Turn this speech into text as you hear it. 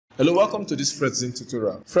Hello, welcome to this fritzing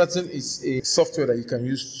tutorial. Fritzing is a software that you can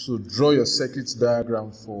use to draw your circuit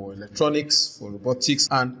diagram for electronics, for robotics,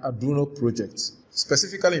 and Arduino projects.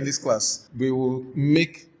 Specifically in this class, we will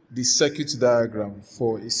make the circuit diagram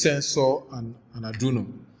for a sensor and an Arduino.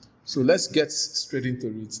 So let's get straight into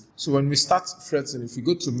it. So when we start fritzing, if you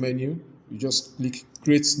go to menu, you just click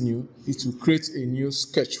create new. It will create a new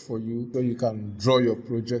sketch for you where you can draw your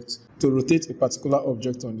project. To rotate a particular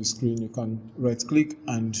object on the screen, you can right click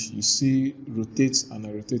and you see rotate, and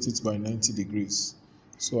I rotate it by 90 degrees.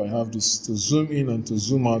 So I have this. To zoom in and to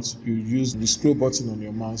zoom out, you use the scroll button on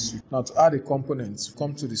your mouse. Now to add a component,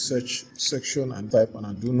 come to the search section and type an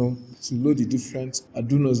Arduino. To load the different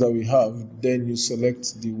Arduinos that we have, then you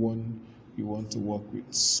select the one you want to work with.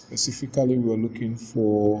 Specifically, we are looking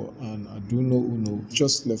for an Arduino Uno.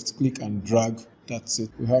 Just left click and drag. That's it.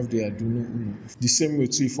 We have the Arduino Uno. The same way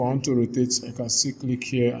too, if I want to rotate, I can still click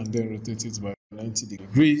here and then rotate it by 90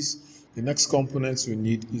 degrees. The next component we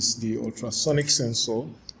need is the ultrasonic sensor.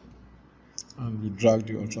 And we drag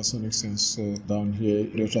the ultrasonic sensor down here.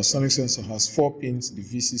 The ultrasonic sensor has 4 pins: the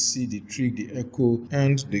VCC, the trig, the echo,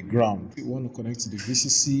 and the ground. We want to connect the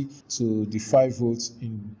VCC to the 5 volts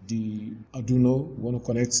in the Arduino. We want to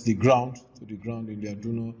connect the ground to the ground in the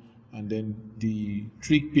Arduino, and then the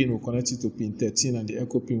trig pin will connect it to pin 13 and the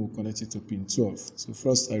echo pin will connect it to pin 12. So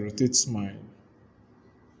first I rotate my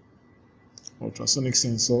ultrasonic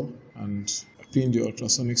sensor and pin the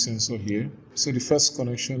ultrasonic sensor here. So the first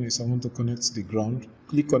connection is I want to connect the ground.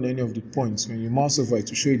 Click on any of the points. When you mouse over it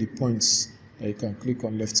to show you the points, you can click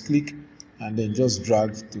on left click and then just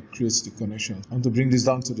drag to create the connection. I want to bring this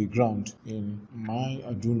down to the ground in my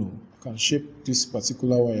Arduino. I can shape this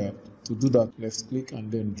particular wire. To do that, left click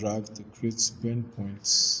and then drag to create bend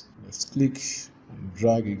points. Left click and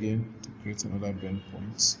drag again to create another bend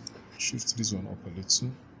point. Shift this one up a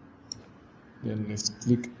little. Then left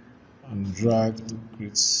click and drag to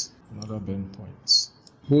create another bend point.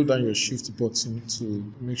 Hold down your shift button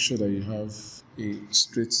to make sure that you have a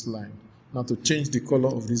straight line. Now to change the color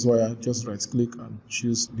of this wire, just right click and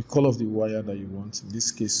choose the color of the wire that you want. In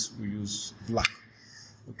this case, we use black.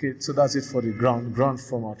 Okay, so that's it for the ground. Ground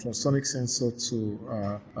from our ultrasonic sensor to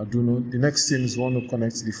Arduino. The next thing is we want to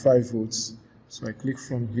connect the 5 volts. So I click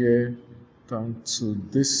from here down to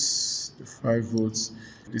this, the 5 volts.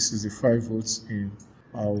 This is the 5 volts in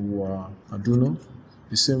our Arduino.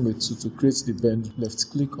 The same way to create the bend,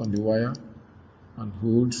 left click on the wire and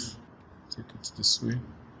hold. Take it this way.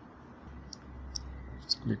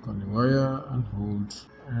 Left click on the wire and hold.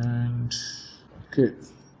 And okay.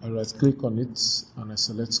 I right click on it and I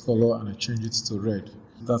select color and I change it to red.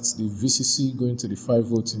 That's the VCC going to the 5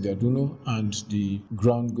 volts in the Arduino and the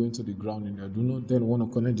ground going to the ground in the Arduino. Then we want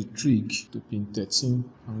to connect the trig to pin 13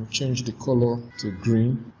 and we'll change the color to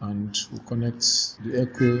green, and we'll connect the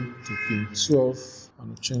echo to pin 12 and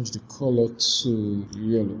we'll change the color to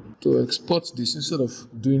yellow. To export this, instead of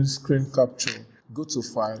doing screen capture, go to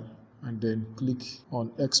File and then click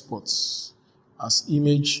on Exports. As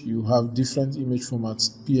image, you have different image formats: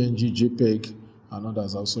 PNG, JPEG, and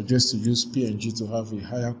others. I'll suggest to use PNG to have a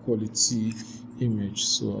higher quality image.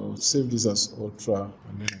 So I'll save this as Ultra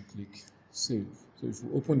and then I click Save. So if you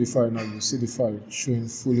open the file now, you'll see the file showing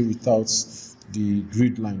fully without the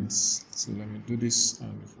grid lines. So let me do this,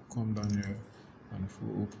 and if we come down here and if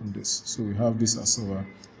we open this, so we have this as our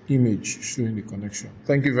image showing the connection.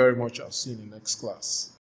 Thank you very much. I'll see you in the next class.